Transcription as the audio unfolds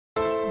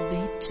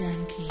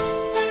Junkie.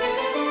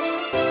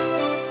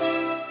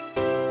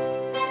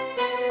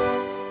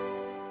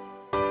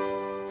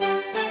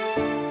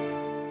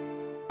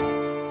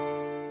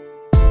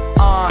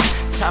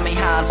 Tell me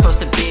how I'm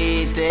supposed to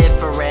be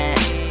different.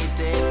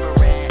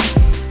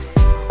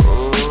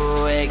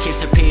 Ooh, it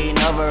keeps repeating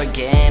over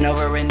again,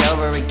 over and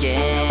over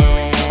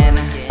again.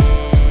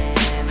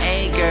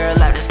 Hey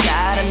girl, I just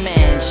gotta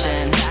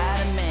mention,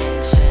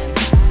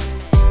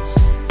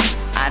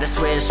 I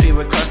just wish we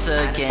were closer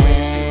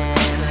again.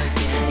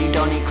 You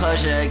don't need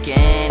closure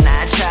again.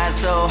 I tried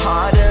so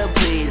hard to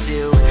please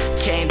you,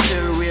 came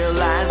to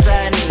realize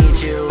I need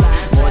you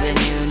more than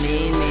you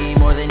need me,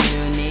 more than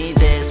you need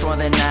this, more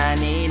than I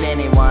need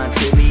anyone,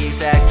 to be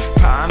exact.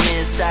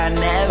 Promised I'd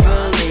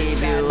never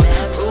leave you.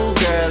 Ooh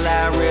girl,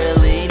 I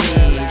really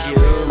need you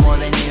more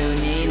than you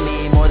need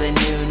me, more than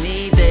you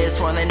need this,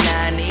 more than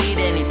I need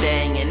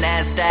anything, and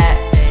that's that.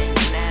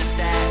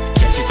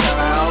 Can't you tell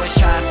I always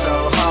try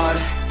so hard,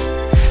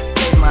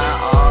 gave my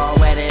all,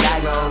 where did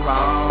I go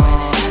wrong?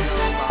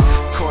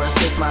 Course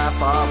it's my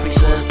fault, please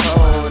just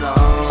hold on.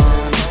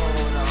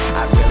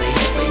 I really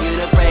hate for you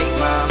to break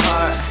my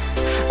heart.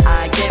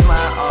 I gave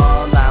my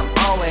all, I'm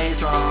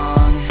always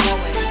wrong.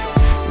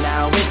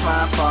 Now it's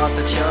my fault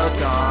that you're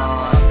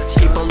gone.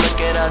 People look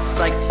at us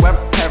like we're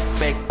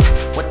perfect.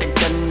 What they're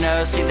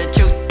gonna see, the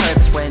truth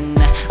hurts when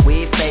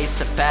we face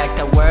the fact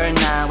that we're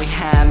not, we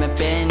haven't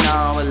been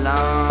all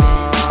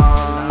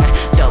along.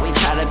 Though we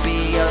try to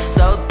be oh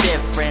so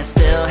different,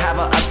 still have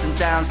our ups and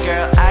downs,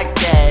 girl, I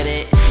get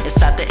it. It's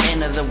not the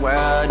end of the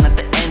world, not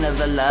the end of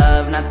the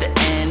love, not the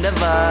end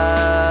of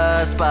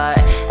us, but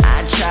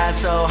I tried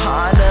so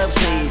hard to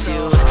please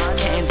you,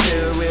 came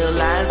to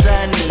realize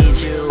I need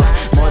you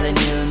more than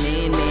you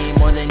need me,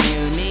 more than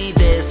you need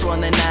this, more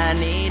than I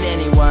need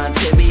anyone,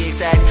 to be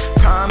exact.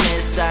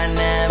 Promised I'd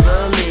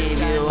never leave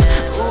you.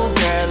 Ooh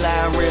girl,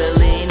 I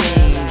really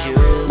need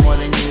you more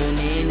than you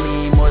need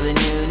me, more than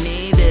you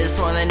need this,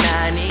 more than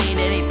I need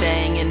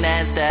anything, and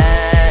that's that.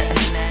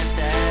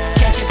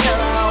 Can't you tell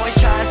I always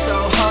try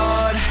so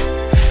hard,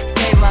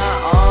 gave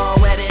my all,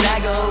 where did I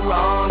go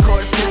wrong?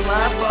 Course it's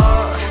my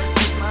fault,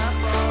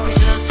 please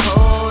just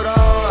hold on.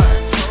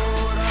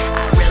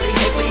 I really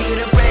hate for you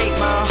to break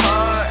my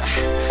heart.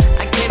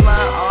 I gave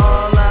my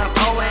all, I'm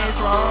always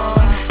wrong.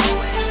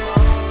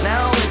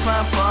 Now it's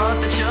my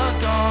fault that you're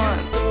gone.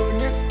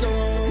 You're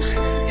gone,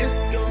 you're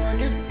gone,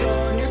 you're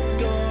gone, you're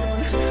gone,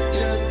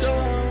 you're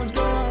gone,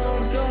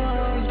 gone,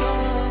 gone,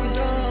 gone,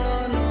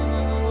 gone. Oh,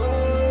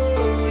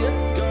 you're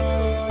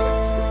gone,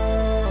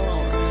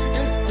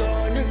 you're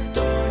gone, you're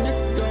gone,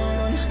 you're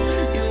gone,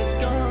 you're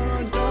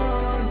gone,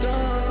 gone,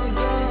 gone,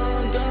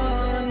 gone,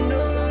 gone.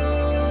 No,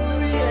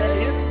 yeah,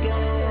 you're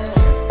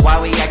gone. Why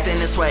we acting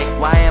this way?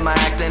 Why am I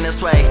acting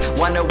this way?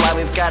 Wonder why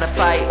we've gotta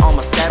fight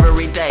almost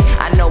every day.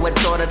 I know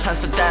it's all the times,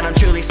 but that I'm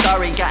truly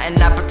sorry. Got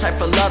an appetite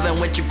for love, and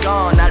with you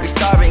gone, I'd be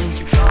starving.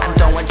 I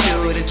don't want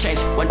you to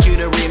change, want you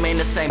to remain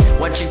the same.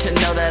 Want you to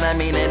know that I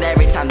mean it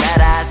every time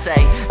that I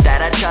say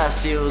that I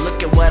trust you.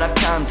 Look at what I've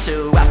come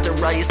to. After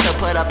all, you still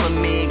put up with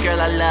me, girl,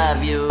 I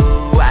love you.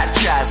 I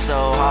try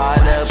so hard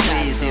to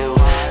please you,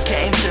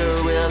 came to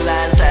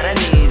realize that I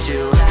need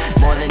you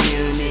more than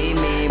you need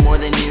me, more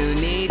than you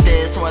need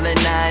this, more than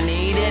I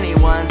need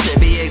anyone, to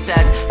be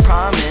exact.